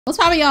What's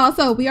poppin', y'all?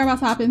 So we are about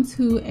to hop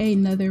into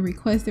another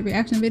requested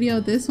reaction video.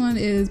 This one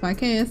is by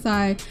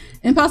KSI.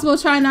 Impossible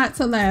Try Not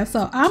to Laugh.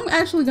 So I'm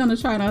actually gonna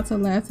try not to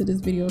laugh to this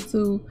video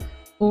too,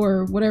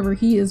 or whatever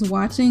he is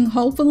watching.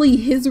 Hopefully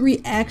his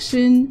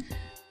reaction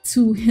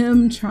to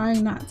him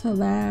trying not to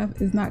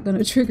laugh is not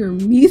gonna trigger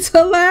me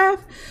to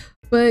laugh.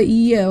 But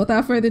yeah,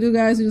 without further ado,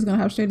 guys, we're just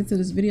gonna hop straight into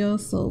this video.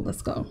 So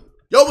let's go.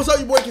 Yo, what's up,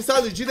 your boy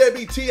KSI, the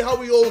GWT? How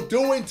we all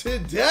doing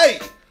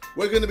today?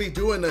 We're gonna be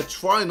doing a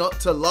try not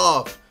to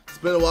laugh. It's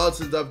been a while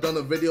since I've done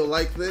a video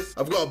like this.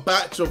 I've got a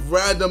batch of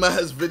random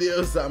ass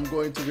videos that I'm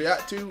going to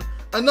react to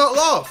and not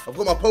laugh. I've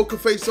got my poker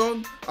face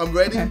on. I'm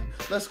ready. Okay.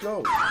 Let's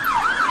go. Oh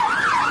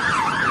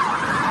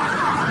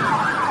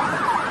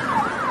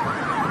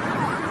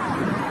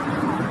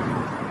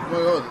my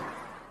god.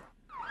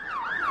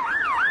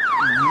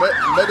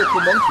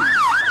 Medical monkeys.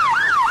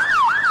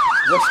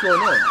 What's going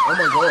on? Oh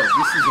my god,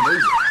 this is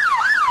amazing.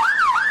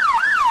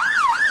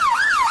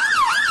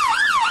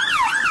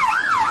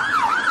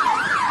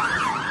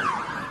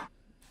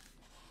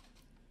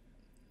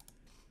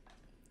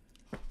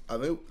 I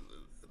think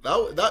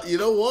that you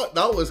know what,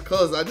 that was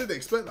close. I didn't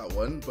expect that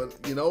one, but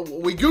you know,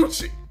 we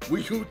Gucci.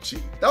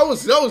 That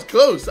was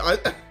close.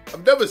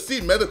 I've never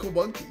seen medical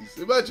monkeys.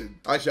 Imagine.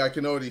 Actually, I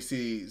can already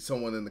see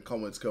someone in the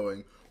comments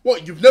going,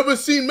 "What? You've never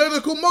seen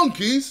medical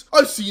monkeys?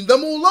 I've seen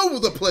them all over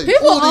the place."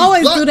 People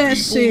always do that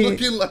shit.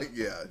 Looking like,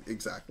 yeah,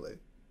 exactly.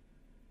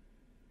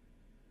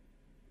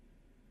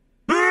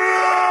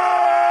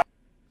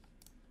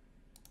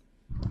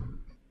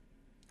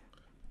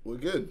 We're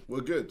good. We're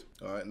good.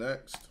 All right,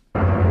 next.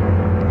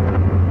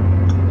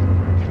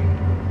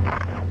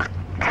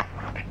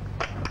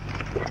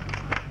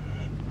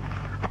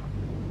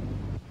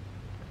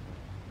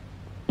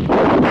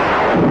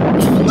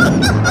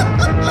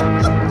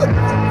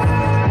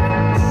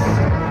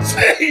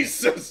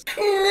 Jesus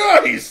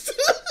Christ!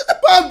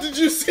 Man, did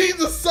you see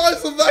the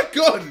size of that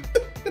gun?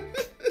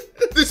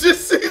 Did you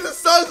see the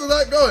size of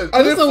that gun?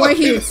 That's the way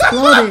he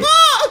exploded.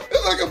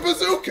 It's like a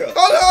bazooka.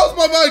 How the hell's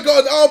my man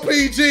got an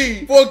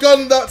RPG for a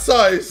gun that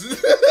size?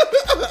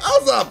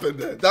 How's that happened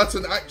then? That's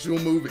an actual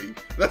movie.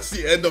 That's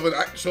the end of an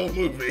actual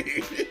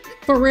movie.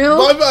 For real?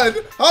 My man,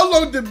 how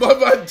long did my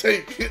man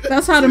take?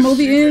 That's how the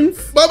movie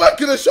ends? My man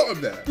could have shot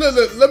him there.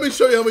 Look, let me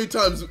show you how many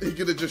times he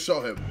could have just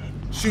shot him.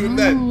 Shoot him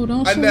then.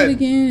 Don't shoot it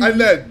again.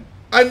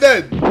 And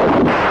then.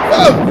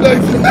 Oh,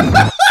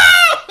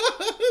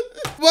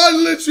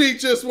 man literally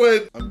just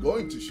went, "I'm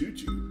going to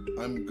shoot you.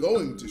 I'm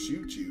going to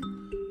shoot you.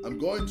 I'm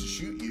going to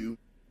shoot you."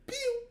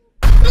 Pew.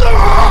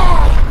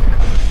 Ah!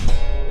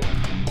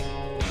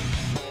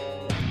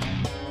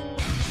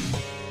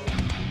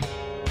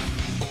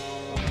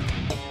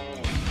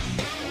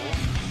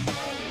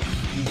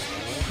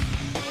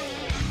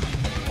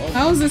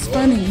 How is this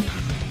funny?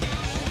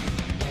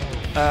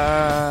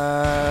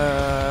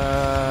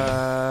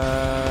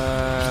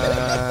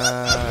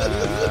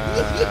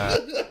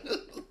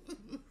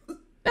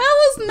 That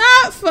was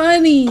not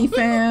funny,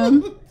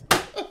 fam.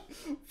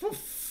 For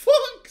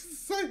fuck's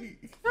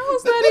sake. That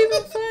was not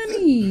even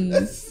funny.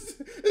 This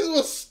is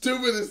the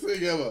stupidest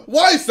thing ever.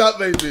 Why is that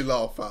made me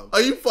laugh, fam? Are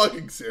you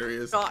fucking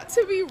serious? Not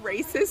to be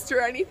racist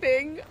or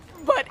anything,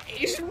 but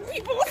Asian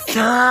people.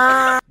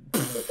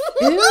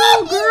 Ew,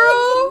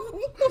 girl.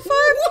 What the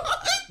fuck?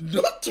 What?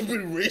 Not to be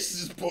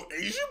racist, but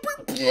Asian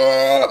people.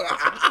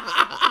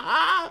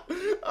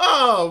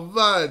 Oh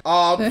man.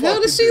 Oh, the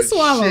hell did she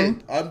swallow?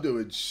 Shit. I'm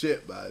doing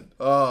shit, man.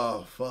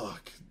 Oh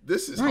fuck.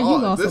 This is hard. You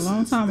lost this a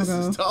long time ago.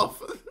 This is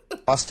tough.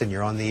 Austin,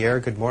 you're on the air.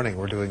 Good morning.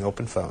 We're doing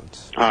open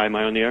phones. Hi, am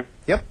I on the air?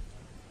 Yep.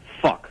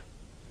 Fuck.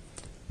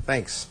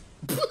 Thanks.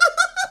 I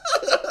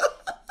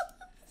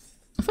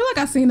feel like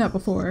I've seen that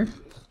before.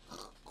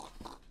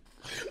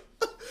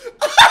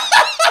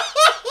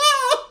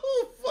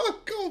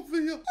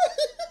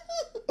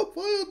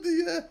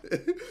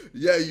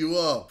 Yeah, you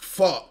are.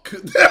 Fuck.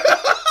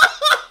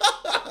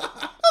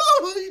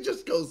 He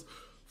just goes,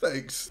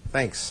 "Thanks."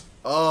 Thanks.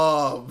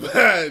 Oh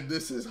man,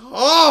 this is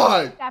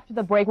hard. After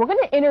the break, we're going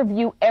to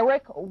interview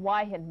Eric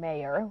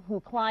Weihenmayer, who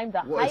climbed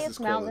the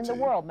highest mountain in the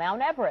world,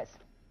 Mount Everest.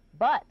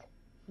 But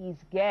he's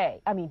gay.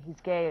 I mean,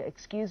 he's gay,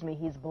 excuse me,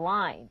 he's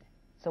blind.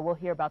 So we'll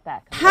hear about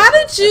that. How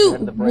did you,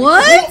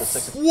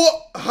 what?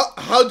 What?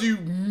 How do you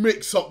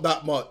mix up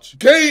that much?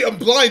 Gay and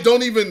blind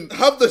don't even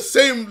have the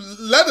same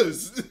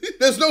letters.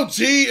 There's no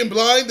G in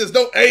blind, there's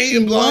no A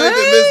in blind, and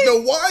there's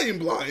no Y in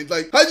blind.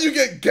 Like, how do you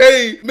get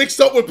gay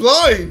mixed up with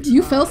blind?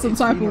 You felt some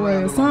type of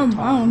way or something,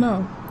 I don't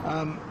know.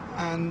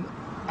 And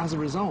as a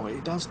result,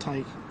 it does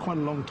take quite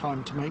a long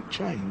time to make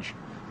change,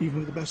 even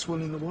with the best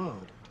will in the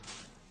world.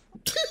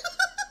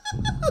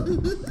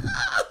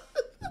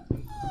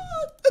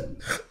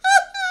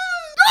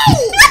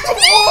 Come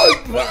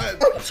on, man!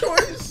 I'm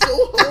trying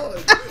so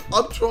hard.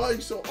 I'm legit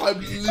trying so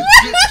hard to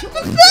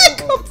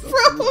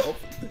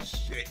laugh at this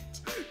shit.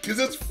 Cause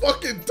it's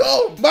fucking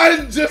dumb.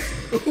 Man just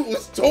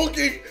was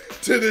talking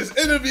to this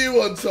interview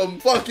on some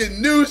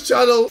fucking news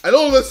channel, and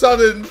all of a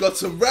sudden got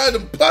some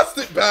random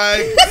plastic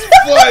bag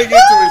flying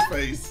into his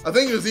face. I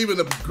think it was even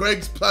a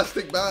Greg's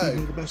plastic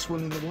bag. The best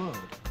one in the world.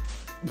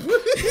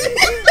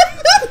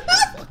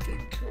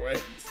 Fucking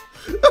great.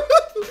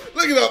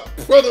 Look at that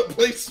product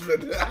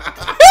placement.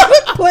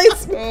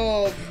 Placement.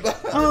 Oh man.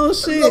 Oh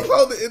shit. I love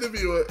how the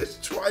interviewer is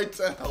trying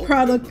to help.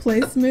 Product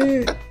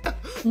placement.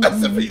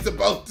 As if he's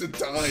about to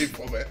die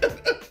from it.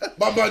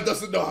 My man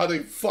doesn't know how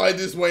to find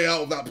his way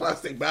out of that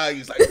plastic bag.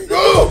 He's like,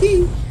 no!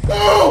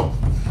 No!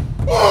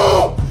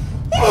 Oh!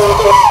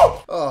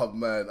 Oh! Oh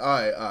man.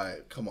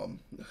 Alright. Come on.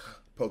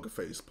 Poker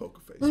face. We're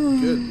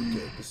good.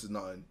 This is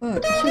 9.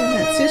 Look, she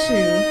had tissue.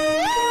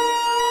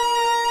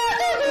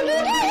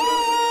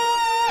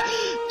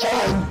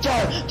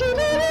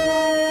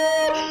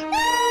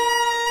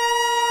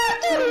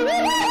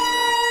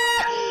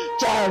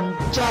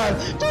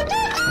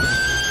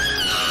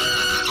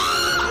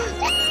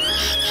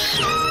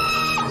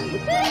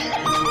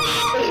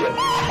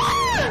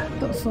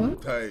 The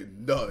fuck? That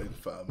ain't nothing,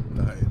 fam.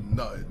 That ain't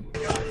nothing.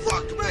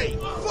 Fuck me!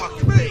 Oh,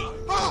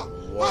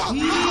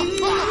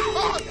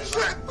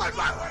 shit!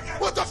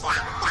 What the fuck?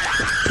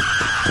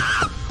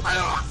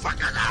 Oh,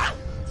 fucking hell!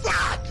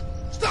 Fuck!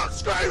 Stop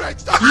screaming!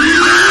 Stop!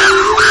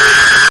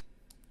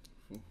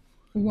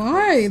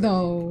 Why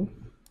though?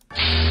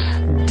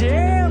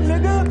 Damn,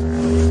 nigga!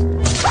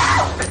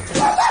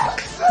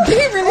 Did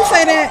he really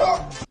say that?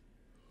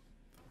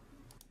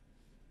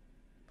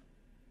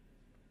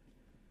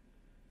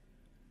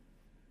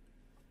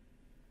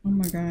 Oh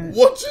my god.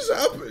 What just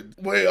happened?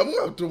 Wait, I'm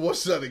gonna have to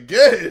watch that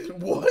again.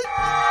 What?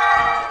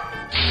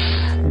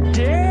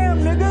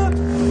 Damn, nigga!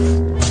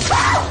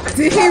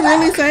 Did he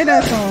really say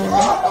that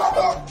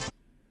though?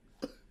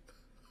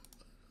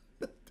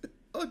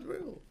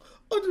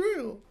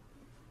 Unreal.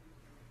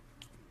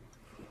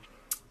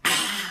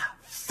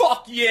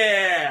 Fuck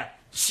yeah!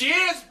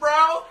 Cheers,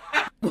 bro!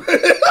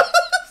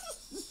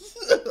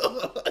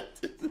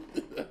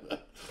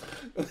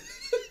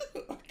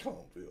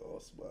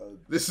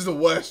 This is the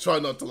worst try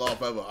not to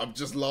laugh ever. I'm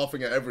just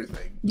laughing at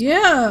everything.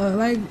 Yeah,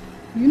 like,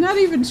 you're not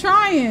even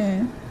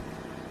trying.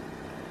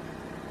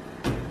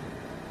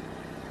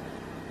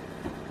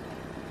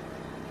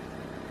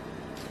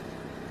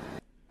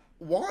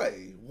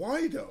 Why?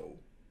 Why though?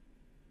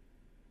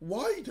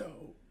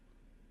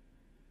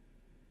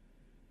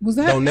 Was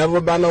that? Don't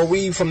never buy no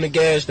weed from the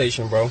gas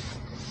station, bro.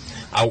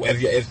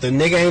 If the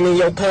nigga ain't in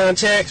your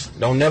contacts,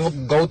 don't never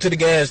go to the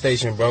gas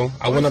station, bro.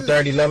 I went up there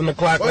at 11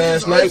 o'clock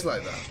last night,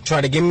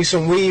 tried to give me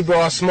some weed,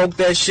 bro. I smoked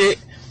that shit,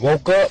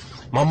 woke up,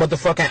 my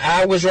motherfucking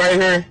eye was right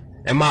here,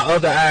 and my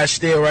other eye's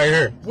still right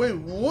here. Wait,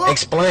 what?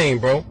 Explain,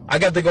 bro. I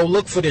got to go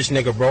look for this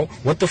nigga, bro.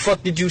 What the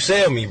fuck did you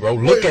sell me, bro?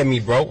 Look at me,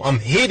 bro. I'm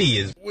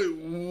hideous. Wait,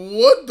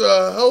 what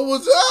the hell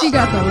was that? She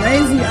got the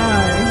lazy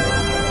eye.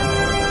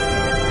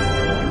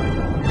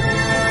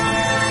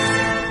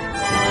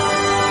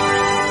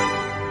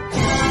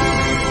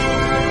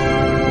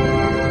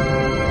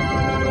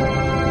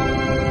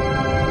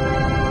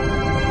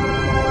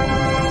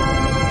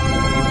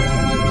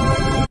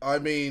 I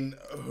mean,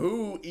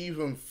 who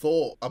even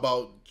thought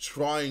about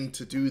trying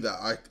to do that?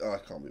 I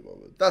can't be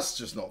bothered. That's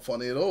just not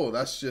funny at all.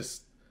 That's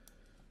just...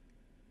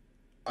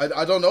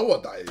 I don't know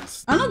what that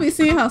is. I don't be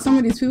seeing how some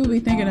of these people be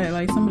thinking that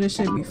like some of this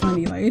shit be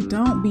funny. Like, it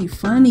don't be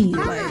funny.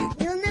 Like,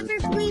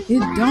 it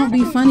don't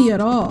be funny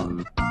at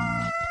all.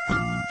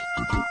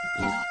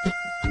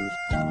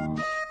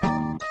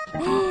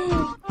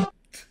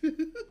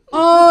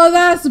 Oh,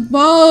 that's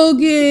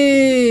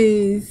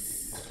bogus.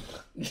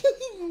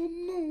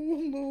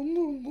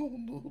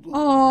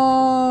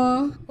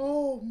 Oh.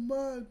 Oh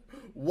man.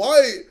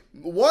 Why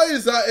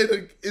is that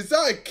is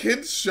that a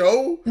kid's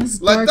show? That's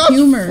dark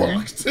humor.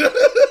 Fucked.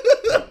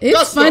 It's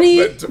that's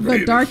funny,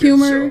 but dark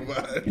humor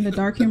show, in the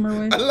dark humor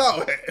way.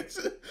 Allow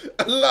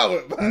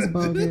it, man. That's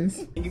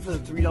bogus. Thank you for the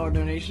 $3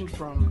 donation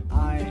from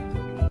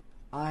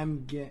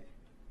I'm gay.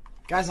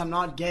 Guys, I'm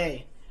not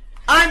gay.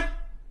 I'm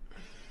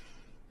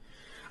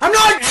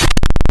not.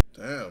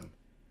 Damn.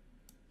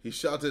 He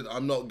shouted,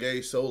 "I'm not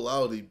gay" so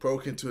loud he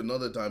broke into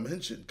another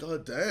dimension.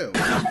 God damn.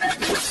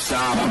 Notice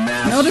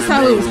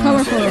how it was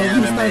colorful when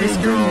he started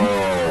screaming.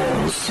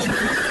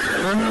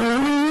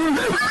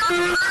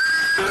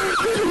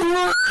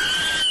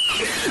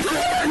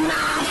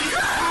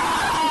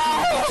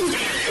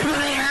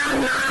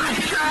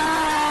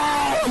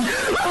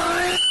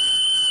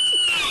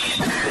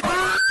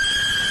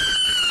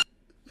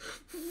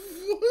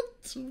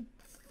 What the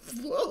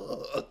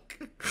fuck?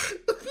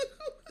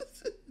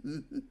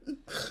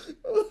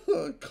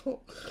 Oh, God.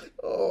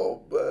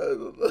 Oh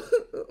man,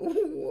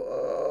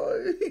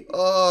 why?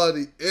 Oh,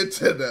 the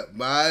internet,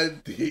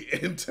 man. The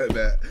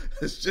internet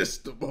is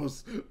just the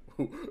most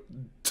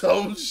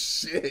dumb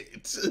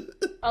shit.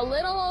 A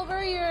little over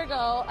a year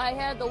ago, I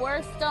had the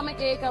worst stomach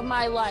ache of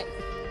my life.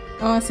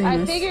 Oh, I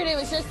figured it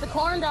was just the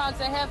corn dogs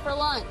I had for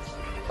lunch.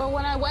 But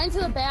when I went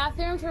to the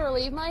bathroom to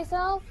relieve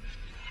myself,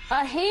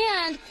 a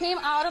hand came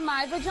out of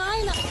my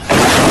vagina.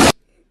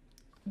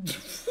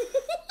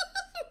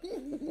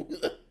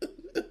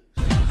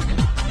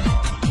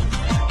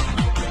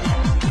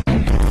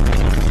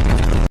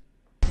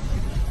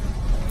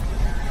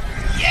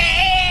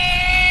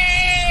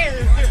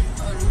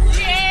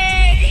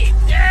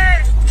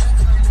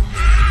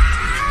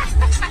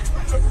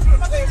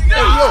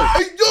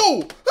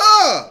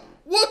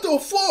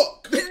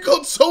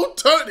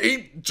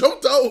 he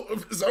jumped out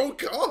of his own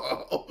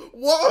car.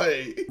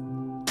 Why?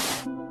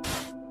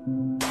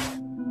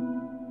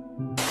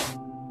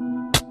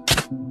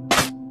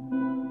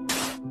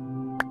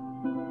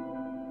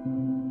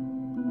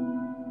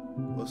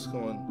 What's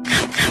going on?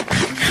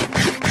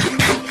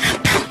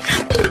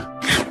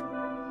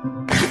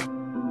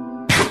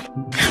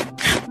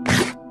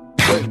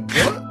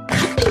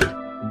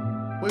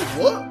 Wait,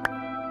 what?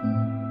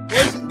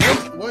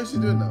 Why is he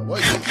doing that?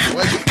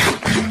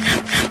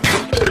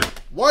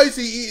 Why is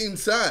he eating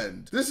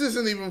sand? This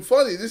isn't even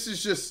funny. This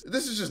is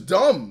just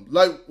dumb.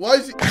 Like, why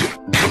is he?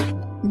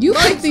 You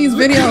pick these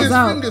videos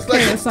out,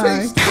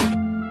 KSI.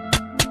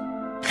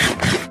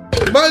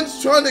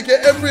 Man's trying to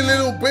get every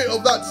little bit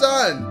of that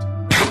sand.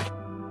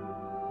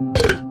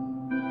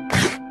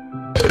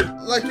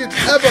 Like it's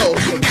Ever or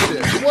some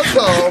shit. What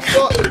the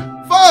fuck?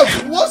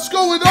 Fam, what's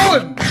going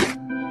on?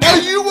 Are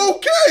you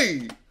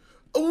okay?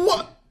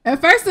 What?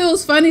 At first it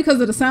was funny because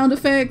of the sound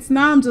effects.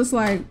 Now I'm just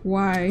like,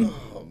 why?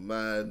 Oh,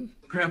 man.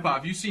 Grandpa,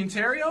 have you seen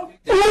Terrio?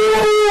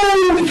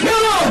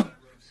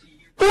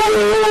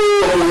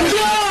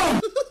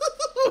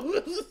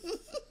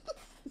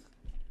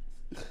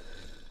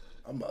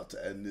 I'm about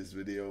to end this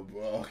video,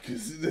 bro,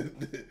 because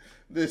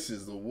this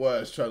is the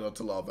worst. Try not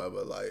to laugh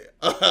ever. Like,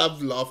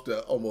 I've laughed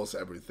at almost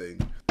everything.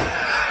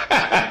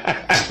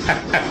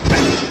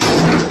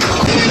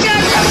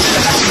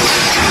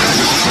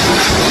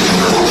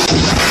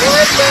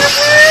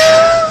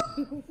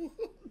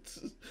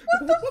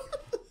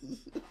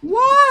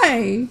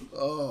 Why?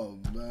 Oh,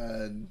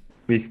 man.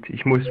 Mist,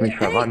 ich muss mich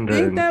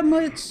verwandeln. Ain't that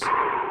much.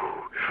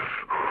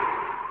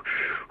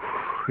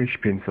 Ich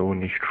bin so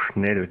nicht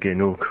schnell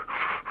genug.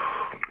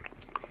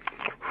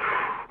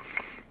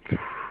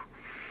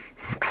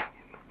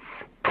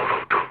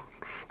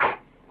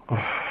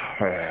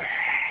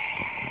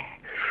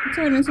 You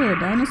turned into a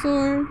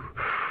dinosaur?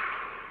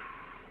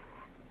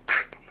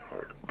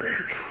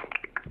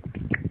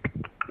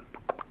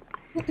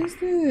 What is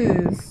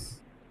this?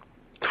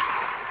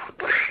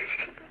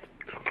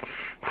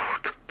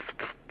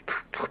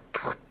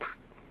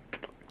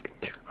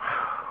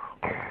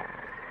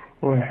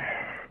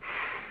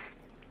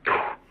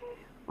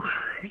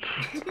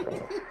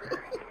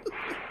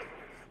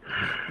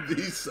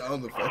 These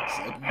sound effects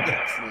are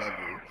next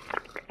level.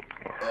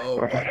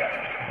 Oh my.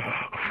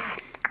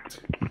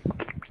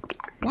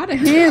 Why the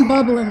hand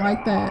bubbling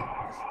like that?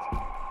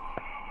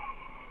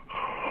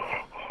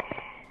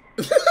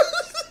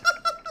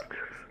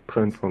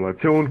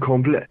 Transformation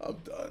komplett. I'm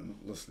done.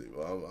 Let's leave.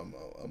 I'm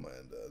gonna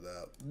end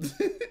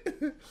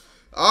that.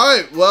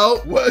 Alright, well,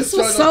 this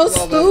was so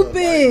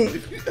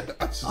stupid.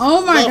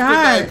 Oh my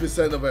god.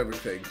 9% of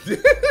everything.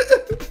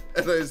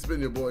 And it's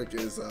been your boy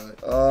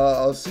KSI.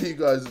 I'll see you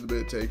guys in a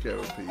bit. Take care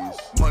and peace.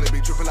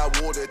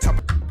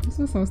 This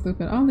is so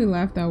stupid. I only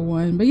laughed at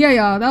one. But yeah,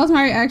 y'all, that was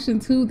my reaction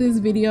to this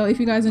video. If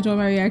you guys enjoyed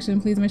my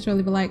reaction, please make sure to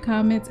leave a like,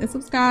 comment, and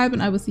subscribe.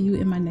 And I will see you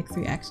in my next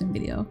reaction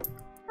video.